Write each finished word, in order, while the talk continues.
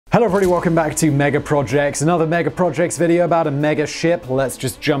Hello everybody, welcome back to Mega Projects, another Mega Projects video about a mega ship. Let's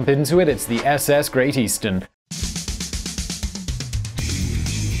just jump into it. It's the SS Great Eastern.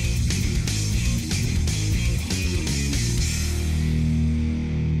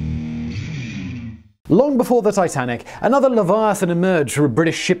 Long before the Titanic, another Leviathan emerged from a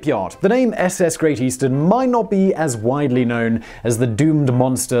British shipyard. The name SS Great Eastern might not be as widely known as the doomed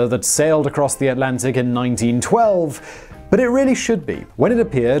monster that sailed across the Atlantic in 1912. But it really should be. When it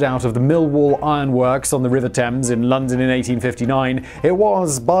appeared out of the Millwall Ironworks on the River Thames in London in 1859, it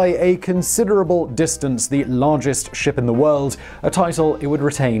was, by a considerable distance, the largest ship in the world, a title it would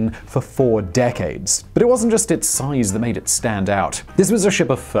retain for 4 decades. But it wasn't just its size that made it stand out. This was a ship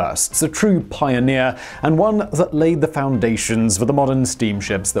of firsts, a true pioneer, and one that laid the foundations for the modern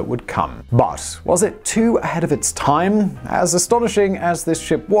steamships that would come. But was it too ahead of its time? As astonishing as this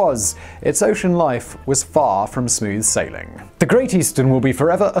ship was, its ocean life was far from smooth sailing. The Great Eastern will be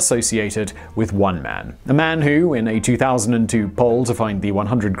forever associated with one man. A man who, in a 2002 poll to find the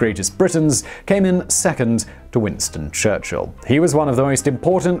 100 greatest Britons, came in second to Winston Churchill. He was one of the most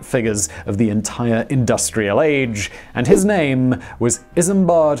important figures of the entire industrial age, and his name was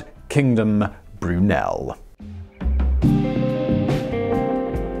Isambard Kingdom Brunel.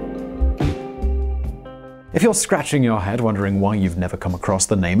 If you're scratching your head wondering why you've never come across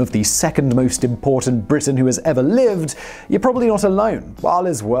the name of the second most important Briton who has ever lived, you're probably not alone. While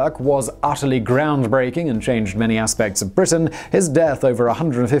his work was utterly groundbreaking and changed many aspects of Britain, his death over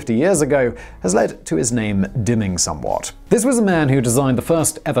 150 years ago has led to his name dimming somewhat. This was a man who designed the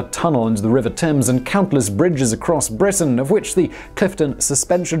first ever tunnel into the River Thames and countless bridges across Britain, of which the Clifton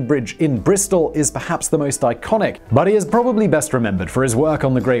Suspension Bridge in Bristol is perhaps the most iconic. But he is probably best remembered for his work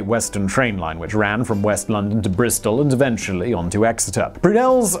on the Great Western Train Line, which ran from West London to Bristol and eventually on to Exeter.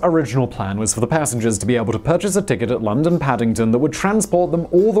 Brunel's original plan was for the passengers to be able to purchase a ticket at London Paddington that would transport them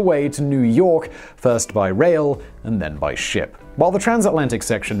all the way to New York, first by rail and then by ship. While the transatlantic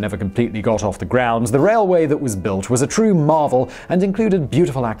section never completely got off the ground, the railway that was built was a true marvel and included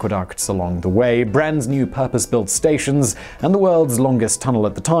beautiful aqueducts along the way, brand new purpose-built stations, and the world's longest tunnel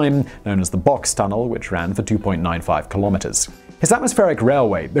at the time, known as the Box Tunnel, which ran for 2.95 kilometers. His atmospheric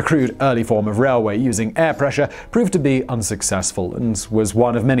railway, the crude early form of railway using air pressure, proved to be unsuccessful and was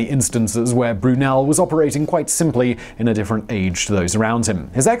one of many instances where Brunel was operating quite simply in a different age to those around him.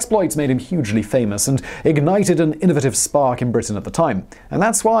 His exploits made him hugely famous and ignited an innovative spark in Britain at the time, and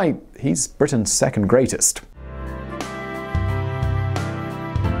that's why he's Britain's second greatest.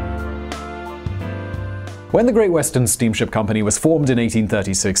 When the Great Western Steamship Company was formed in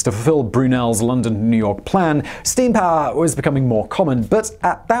 1836 to fulfill Brunel's London-New York plan, steam power was becoming more common, but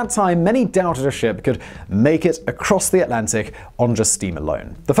at that time many doubted a ship could make it across the Atlantic on just steam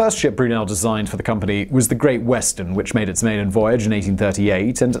alone. The first ship Brunel designed for the company was the Great Western, which made its maiden voyage in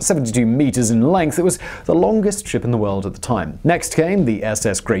 1838, and at 72 meters in length it was the longest ship in the world at the time. Next came the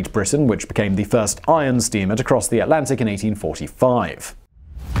SS Great Britain, which became the first iron steamer to cross the Atlantic in 1845.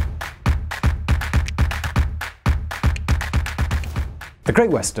 The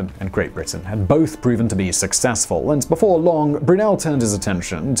Great Western and Great Britain had both proven to be successful, and before long, Brunel turned his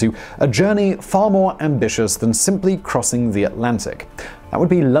attention to a journey far more ambitious than simply crossing the Atlantic. That would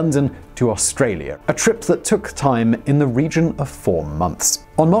be London to Australia, a trip that took time in the region of 4 months.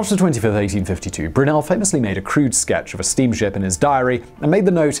 On March 25, 1852, Brunel famously made a crude sketch of a steamship in his diary and made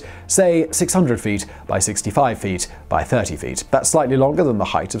the note, say, 600 feet by 65 feet by 30 feet. That's slightly longer than the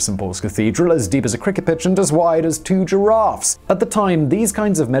height of St. Paul's Cathedral, as deep as a cricket pitch, and as wide as 2 giraffes. At the time, these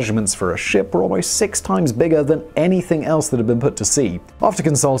kinds of measurements for a ship were almost 6 times bigger than anything else that had been put to sea. After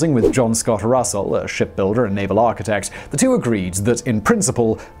consulting with John Scott Russell, a shipbuilder and naval architect, the two agreed that, in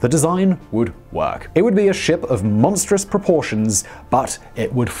principle, the design would work. It would be a ship of monstrous proportions, but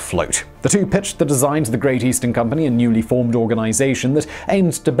it would float. The two pitched the design to the Great Eastern Company, a newly formed organization that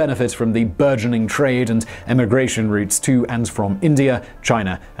aimed to benefit from the burgeoning trade and emigration routes to and from India,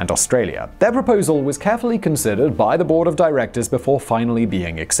 China, and Australia. Their proposal was carefully considered by the board of directors before finally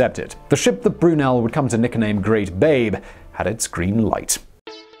being accepted. The ship that Brunel would come to nickname Great Babe had its green light.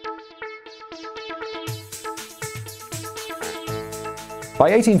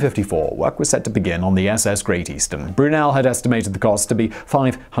 By 1854, work was set to begin on the SS Great Eastern. Brunel had estimated the cost to be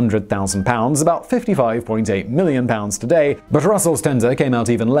 £500,000, about £55.8 million today, but Russell's tender came out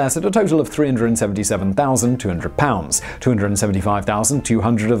even less at a total of £377,200.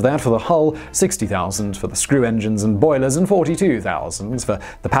 £275,200 of that for the hull, £60,000 for the screw engines and boilers, and £42,000 for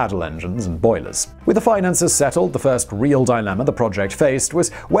the paddle engines and boilers. With the finances settled, the first real dilemma the project faced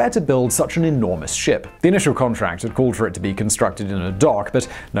was where to build such an enormous ship. The initial contract had called for it to be constructed in a dock, dock, but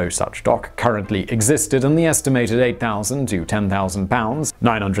no such dock currently existed, and the estimated £8,000 to £10,000,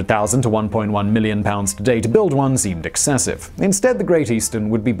 £900,000 to £1.1 million today to build one seemed excessive. Instead, the Great Eastern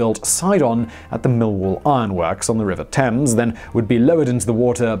would be built side-on at the Millwall Ironworks on the River Thames, then would be lowered into the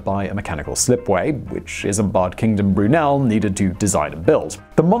water by a mechanical slipway, which Isambard Kingdom Brunel needed to design and build.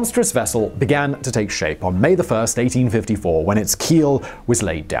 The monstrous vessel began to take shape on May 1, 1854, when its keel was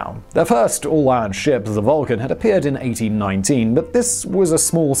laid down. The first all-iron ship, the Vulcan, had appeared in 1819, but this was a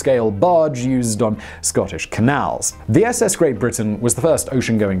small-scale barge used on Scottish canals. The SS Great Britain was the first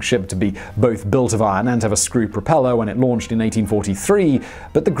ocean-going ship to be both built of iron and have a screw propeller when it launched in 1843,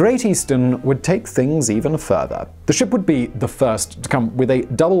 but the Great Eastern would take things even further. The ship would be the first to come with a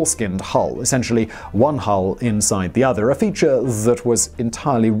double-skinned hull, essentially one hull inside the other, a feature that was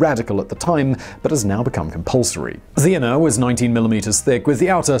entirely radical at the time, but has now become compulsory. The inner was 19mm thick, with the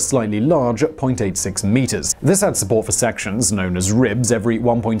outer slightly large at 0.86 meters. This had support for sections, known as ribs, every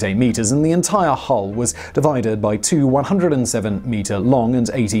 1.8 meters, and the entire hull was divided by two 107-meter long and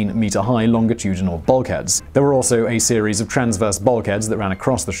 18-meter high longitudinal bulkheads. There were also a series of transverse bulkheads that ran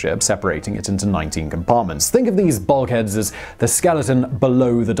across the ship, separating it into 19 compartments. Think of these bulkheads as the skeleton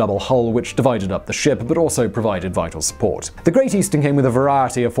below the double hull, which divided up the ship, but also provided vital support. The Great Eastern came with a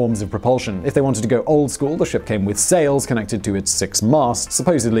variety of forms of propulsion. If they wanted to go old school, the ship came with sails connected to its 6 masts,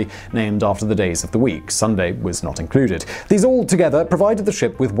 supposedly named after the days of the week. Sunday was not included. These all together provided the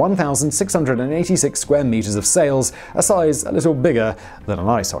ship with 1,686 square meters of sails, a size a little bigger than an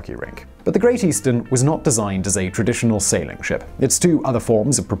ice hockey rink. But the Great Eastern was not designed as a traditional sailing ship. Its two other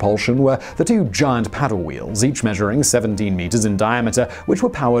forms of propulsion were the two giant paddle wheels, each measuring 17 meters in diameter, which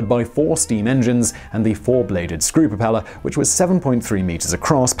were powered by 4 steam engines, and the 4-bladed screw propeller, which was 7.3 meters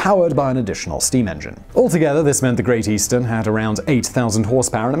across, powered by an additional steam engine. Altogether, this meant the Great Eastern had around 8,000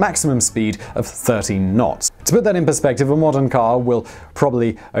 horsepower and a maximum speed of 13 knots. To put that in perspective, a modern car will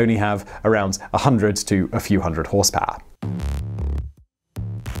probably only have around 100 to a few hundred horsepower.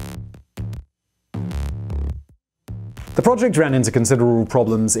 The project ran into considerable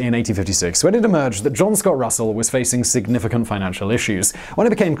problems in 1856 when it emerged that John Scott Russell was facing significant financial issues. When it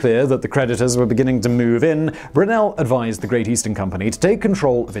became clear that the creditors were beginning to move in, Brunel advised the Great Eastern Company to take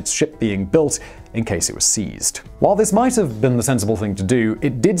control of its ship being built in case it was seized. While this might have been the sensible thing to do,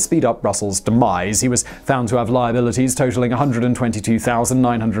 it did speed up Russell's demise. He was found to have liabilities totaling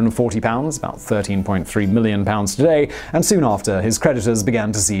 £122,940, about £13.3 million today, and soon after, his creditors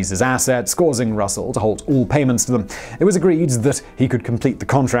began to seize his assets, causing Russell to halt all payments to them. It was agreed that he could complete the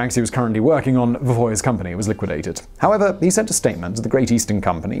contract he was currently working on before his company was liquidated. However, he sent a statement to the Great Eastern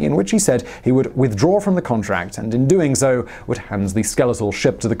Company in which he said he would withdraw from the contract, and in doing so would hand the skeletal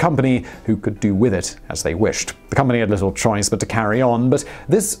ship to the company, who could do with it as they wished. The company had little choice but to carry on, but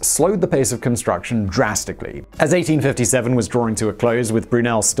this slowed the pace of construction drastically. As 1857 was drawing to a close, with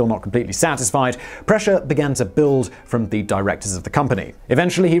Brunel still not completely satisfied, pressure began to build from the directors of the company.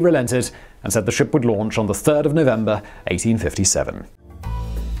 Eventually he relented and said the ship would launch on the 3rd of November, 1857.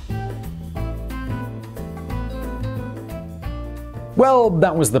 Well,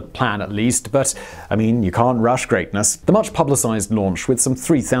 that was the plan at least, but I mean, you can't rush greatness. The much publicized launch with some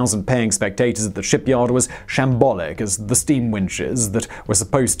 3,000 paying spectators at the shipyard was shambolic, as the steam winches that were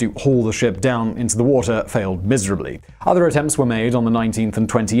supposed to haul the ship down into the water failed miserably. Other attempts were made on the 19th and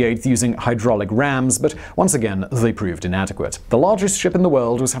 28th using hydraulic rams, but once again they proved inadequate. The largest ship in the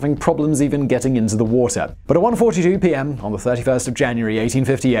world was having problems even getting into the water. But at 1:42 p.m. on the 31st of January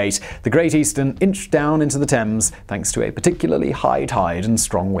 1858, the Great Eastern inched down into the Thames thanks to a particularly high tide and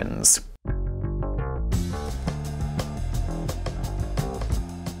strong winds.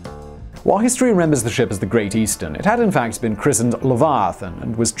 While history remembers the ship as the Great Eastern, it had in fact been christened Leviathan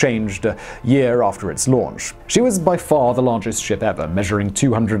and was changed a year after its launch. She was by far the largest ship ever, measuring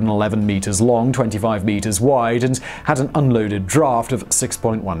 211 meters long, 25 meters wide, and had an unloaded draft of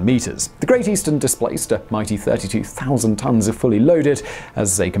 6.1 meters. The Great Eastern displaced a mighty 32,000 tons if fully loaded.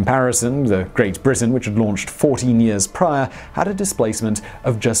 As a comparison, the Great Britain, which had launched 14 years prior, had a displacement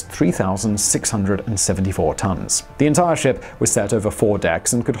of just 3,674 tons. The entire ship was set over 4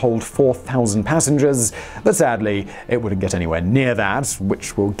 decks and could hold 4,000 passengers, but sadly, it wouldn't get anywhere near that,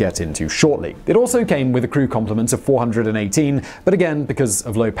 which we'll get into shortly. It also came with a crew complement of 418, but again, because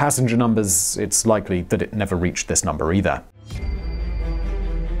of low passenger numbers, it's likely that it never reached this number either.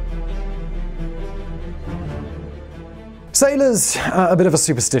 Sailors are a bit of a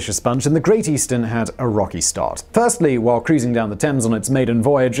superstitious bunch, and the Great Eastern had a rocky start. Firstly, while cruising down the Thames on its maiden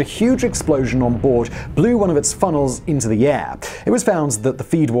voyage, a huge explosion on board blew one of its funnels into the air. It was found that the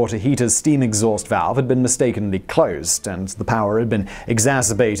feedwater heater's steam exhaust valve had been mistakenly closed, and the power had been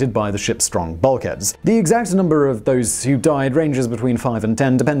exacerbated by the ship's strong bulkheads. The exact number of those who died ranges between 5 and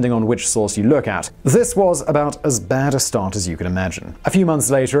 10, depending on which source you look at. This was about as bad a start as you can imagine. A few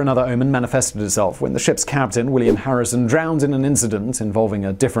months later, another omen manifested itself when the ship's captain, William Harrison, drowned in an incident involving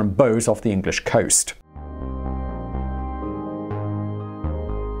a different boat off the English coast.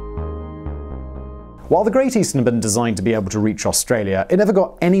 While the Great Eastern had been designed to be able to reach Australia, it never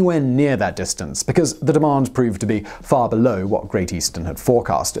got anywhere near that distance because the demand proved to be far below what Great Eastern had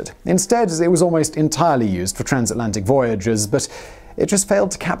forecasted. Instead, it was almost entirely used for transatlantic voyages, but it just failed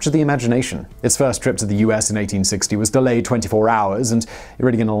to capture the imagination. Its first trip to the US in 1860 was delayed 24 hours, and you're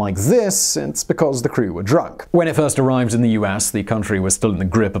really gonna like this, it's because the crew were drunk. When it first arrived in the US, the country was still in the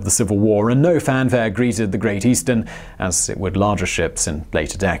grip of the Civil War, and no fanfare greeted the Great Eastern, as it would larger ships in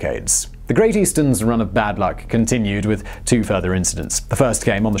later decades. The Great Eastern's run of bad luck continued with 2 further incidents. The first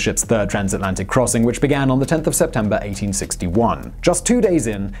came on the ship's 3rd transatlantic crossing, which began on the 10th of September 1861. Just 2 days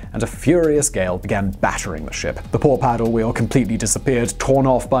in, and a furious gale began battering the ship. The poor paddle wheel completely disappeared, torn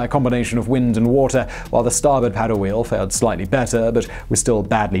off by a combination of wind and water, while the starboard paddle wheel fared slightly better, but was still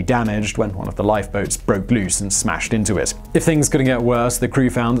badly damaged when one of the lifeboats broke loose and smashed into it. If things couldn't get worse, the crew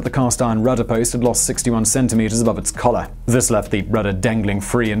found that the cast-iron rudder post had lost 61 centimeters above its collar. This left the rudder dangling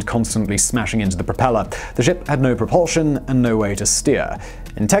free and constantly smashing into the propeller. The ship had no propulsion and no way to steer.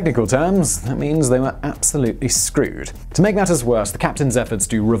 In technical terms, that means they were absolutely screwed. To make matters worse, the captain's efforts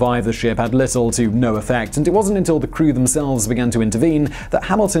to revive the ship had little to no effect, and it wasn't until the crew themselves began to intervene that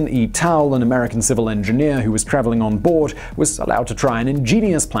Hamilton E. Towle, an American civil engineer who was traveling on board, was allowed to try an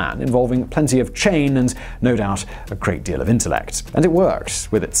ingenious plan involving plenty of chain and, no doubt, a great deal of intellect. And it worked.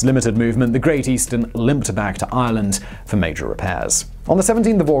 With its limited movement, the Great Eastern limped back to Ireland for major repairs. On the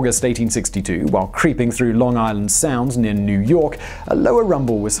 17th of August 1862, while creeping through Long Island Sound near New York, a lower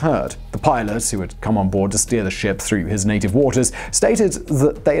rumble was heard. The pilot, who had come on board to steer the ship through his native waters, stated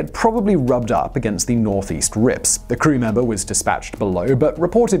that they had probably rubbed up against the northeast rips. The crew member was dispatched below, but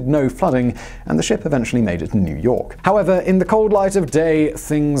reported no flooding, and the ship eventually made it to New York. However, in the cold light of day,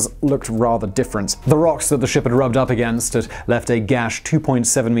 things looked rather different. The rocks that the ship had rubbed up against had left a gash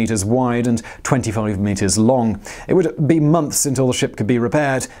 2.7 meters wide and 25 meters long. It would be months until the ship could be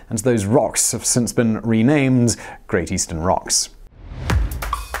repaired, and those rocks have since been renamed Great Eastern Rocks.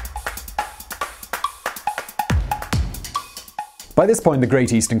 By this point, the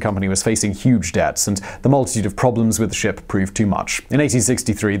Great Eastern Company was facing huge debts, and the multitude of problems with the ship proved too much. In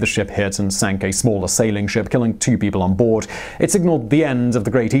 1863, the ship hit and sank a smaller sailing ship, killing 2 people on board. It signaled the end of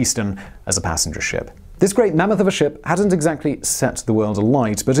the Great Eastern as a passenger ship. This great mammoth of a ship hadn't exactly set the world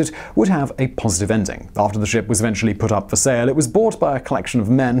alight, but it would have a positive ending. After the ship was eventually put up for sale, it was bought by a collection of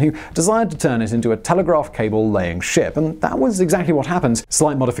men who desired to turn it into a telegraph cable laying ship, and that was exactly what happened.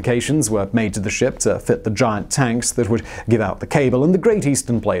 Slight modifications were made to the ship to fit the giant tanks that would give out the cable, and the Great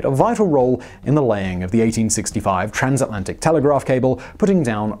Eastern played a vital role in the laying of the 1865 transatlantic telegraph cable, putting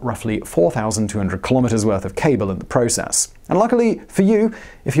down roughly 4,200 kilometers worth of cable in the process. And luckily for you,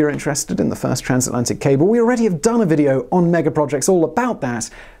 if you're interested in the first transatlantic cable, we already have done a video on mega projects all about that,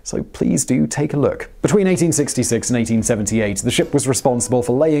 so please do take a look. Between 1866 and 1878, the ship was responsible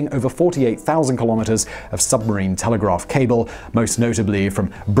for laying over 48,000 kilometers of submarine telegraph cable, most notably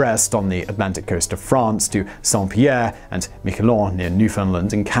from Brest on the Atlantic coast of France to Saint-Pierre and Miquelon near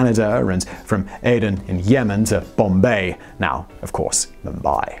Newfoundland in Canada, and from Aden in Yemen to Bombay, now, of course,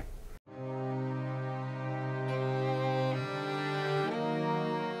 Mumbai.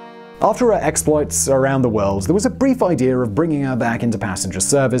 After her exploits around the world, there was a brief idea of bringing her back into passenger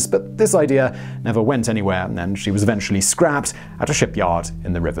service, but this idea never went anywhere, and she was eventually scrapped at a shipyard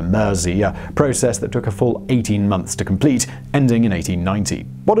in the River Mersey, a process that took a full 18 months to complete, ending in 1890.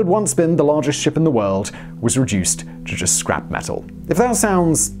 What had once been the largest ship in the world was reduced to just scrap metal. If that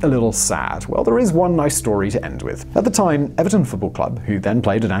sounds a little sad, well, there is one nice story to end with. At the time, Everton Football Club, who then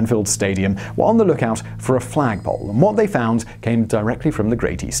played at Anfield Stadium, were on the lookout for a flagpole, and what they found came directly from the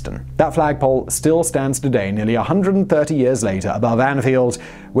Great Eastern. That flagpole still stands today, nearly 130 years later, above Anfield,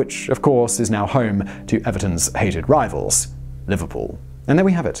 which, of course, is now home to Everton's hated rivals, Liverpool. And there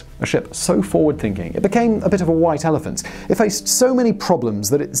we have it, a ship so forward-thinking it became a bit of a white elephant. It faced so many problems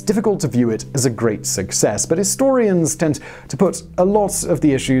that it's difficult to view it as a great success, but historians tend to put a lot of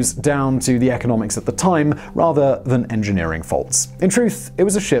the issues down to the economics at the time rather than engineering faults. In truth, it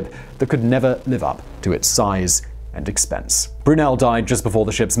was a ship that could never live up to its size and expense. Brunel died just before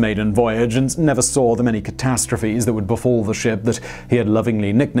the ship's maiden voyage and never saw the many catastrophes that would befall the ship that he had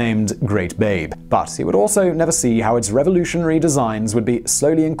lovingly nicknamed Great Babe. But he would also never see how its revolutionary designs would be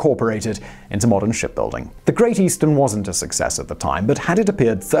slowly incorporated into modern shipbuilding. The Great Eastern wasn't a success at the time, but had it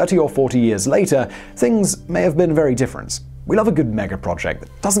appeared 30 or 40 years later, things may have been very different. We love a good mega project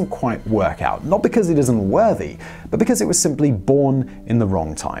that doesn't quite work out, not because it isn't worthy, but because it was simply born in the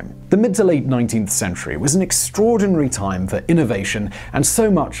wrong time. The mid to late 19th century was an extraordinary time for innovation, and so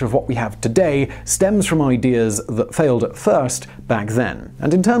much of what we have today stems from ideas that failed at first back then.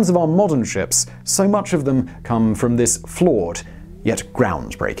 And in terms of our modern ships, so much of them come from this flawed, yet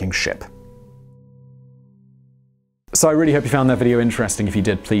groundbreaking ship. So I really hope you found that video interesting. If you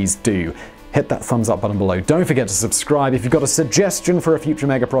did, please do hit that thumbs up button below. Don't forget to subscribe. If you've got a suggestion for a future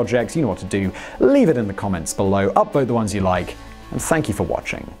mega project, you know what to do. Leave it in the comments below, upvote the ones you like, and thank you for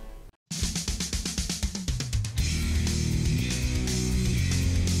watching.